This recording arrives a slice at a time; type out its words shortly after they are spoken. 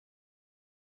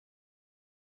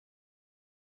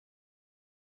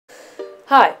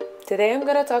Hi, today I'm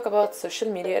going to talk about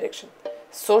social media addiction.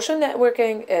 Social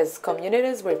networking is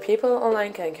communities where people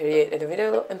online can create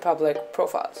individual and public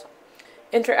profiles,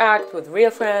 interact with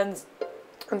real friends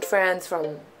and friends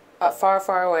from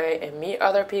far away, and meet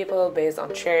other people based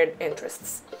on shared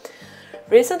interests.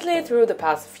 Recently, through the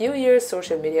past few years,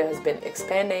 social media has been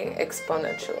expanding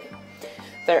exponentially.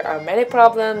 There are many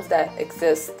problems that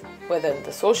exist within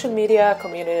the social media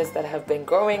communities that have been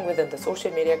growing within the social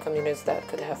media communities that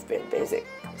could have been basic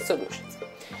solutions.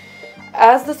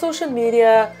 As the social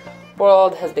media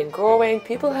world has been growing,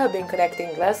 people have been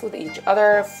connecting less with each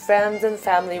other. Friends and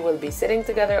family will be sitting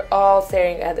together, all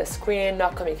staring at the screen,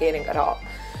 not communicating at all.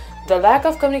 The lack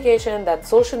of communication that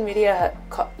social media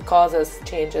causes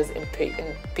changes in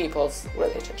people's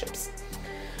relationships.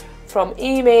 From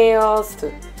emails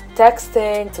to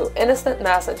texting to instant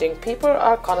messaging, people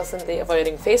are constantly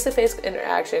avoiding face-to-face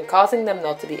interaction, causing them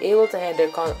not to be able to handle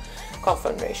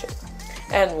confrontation,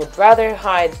 and would rather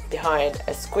hide behind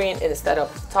a screen instead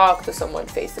of talk to someone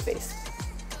face-to-face.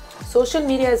 Social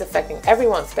media is affecting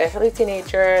everyone, especially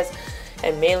teenagers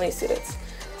and mainly students.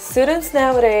 Students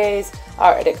nowadays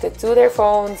are addicted to their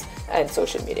phones and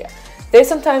social media. They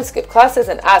sometimes skip classes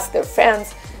and ask their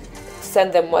friends to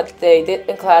send them what they did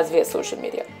in class via social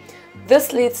media.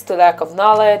 This leads to lack of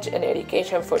knowledge and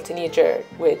education for teenagers,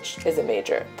 which is a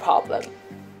major problem.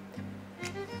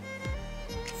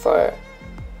 For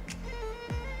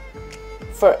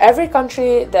every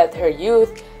country that her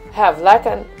youth have lack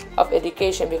of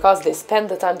education because they spend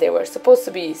the time they were supposed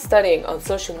to be studying on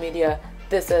social media,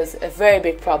 this is a very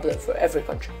big problem for every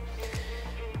country.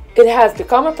 It has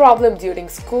become a problem during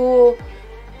school.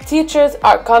 Teachers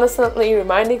are constantly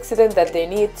reminding students that they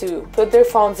need to put their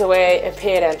phones away and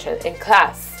pay attention in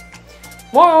class.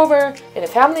 Moreover, in a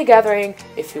family gathering,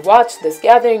 if you watch this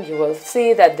gathering, you will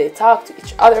see that they talk to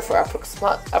each other for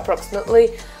approximately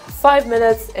 5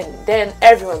 minutes, and then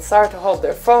everyone starts to hold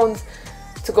their phones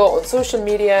to go on social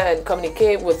media and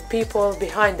communicate with people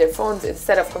behind their phones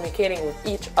instead of communicating with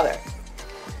each other.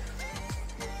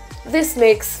 This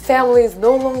makes families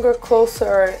no longer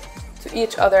closer to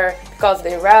each other because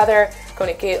they rather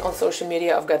communicate on social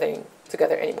media of gathering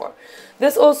together anymore.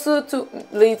 This also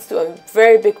leads to a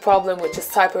very big problem, which is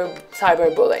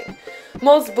cyberbullying.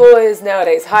 Most bullies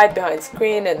nowadays hide behind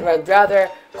screen and would rather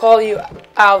call you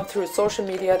out through social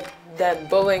media than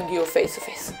bullying you face to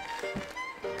face.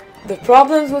 The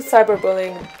problems with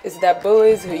cyberbullying is that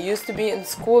bullies who used to be in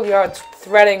schoolyards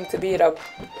threatening to beat up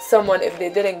someone if they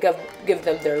didn't give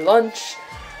them their lunch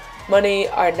money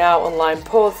are now online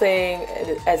posing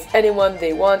as anyone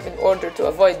they want in order to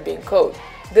avoid being caught.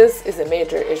 This is a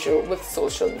major issue with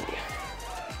social media.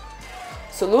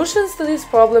 Solutions to this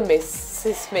problem may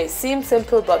seem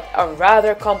simple but are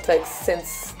rather complex,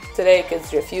 since today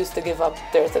kids refuse to give up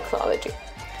their technology.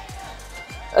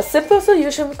 A simple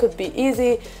solution could be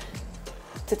easy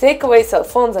to take away cell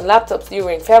phones and laptops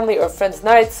during family or friends'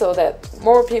 nights so that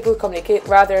more people communicate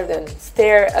rather than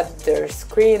stare at their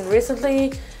screen.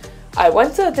 Recently, I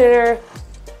went to a dinner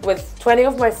with 20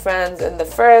 of my friends, and the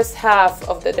first half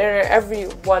of the dinner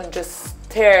everyone just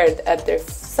stared at their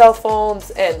cell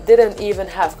phones and didn't even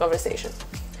have conversation.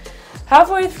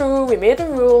 Halfway through, we made a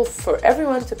rule for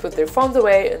everyone to put their phones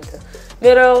away in the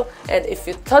middle, and if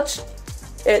you touch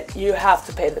it, you have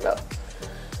to pay the bill.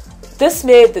 This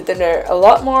made the dinner a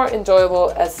lot more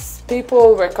enjoyable as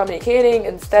people were communicating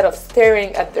instead of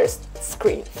staring at their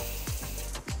screen.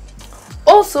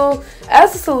 Also,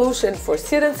 as a solution for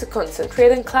students to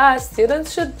concentrate in class,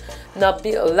 students should not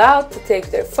be allowed to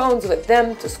take their phones with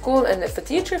them to school, and if a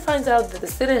teacher finds out that the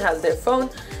student has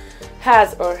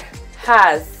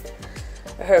has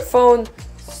her phone,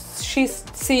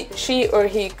 she or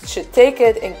he should take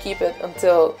it and keep it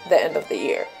until the end of the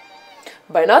year.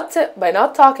 By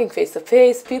not talking face to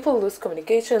face, people lose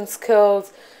communication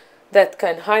skills that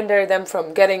can hinder them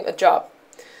from getting a job.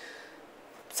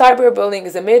 Cyberbullying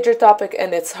is a major topic,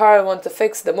 and it's hard one to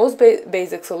fix. The most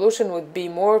basic solution would be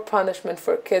more punishment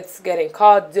for kids getting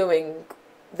caught doing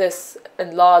this,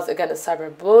 and laws against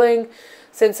cyberbullying,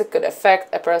 since it could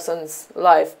affect a person's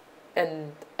life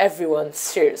and everyone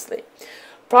seriously.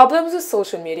 Problems with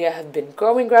social media have been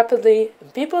growing rapidly,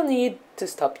 and people need to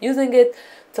stop using it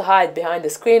to hide behind the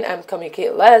screen and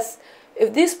communicate less.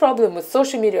 If these problems with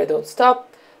social media don't stop,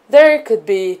 there could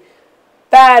be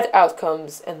bad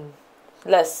outcomes and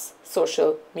less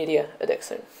social media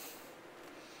addiction.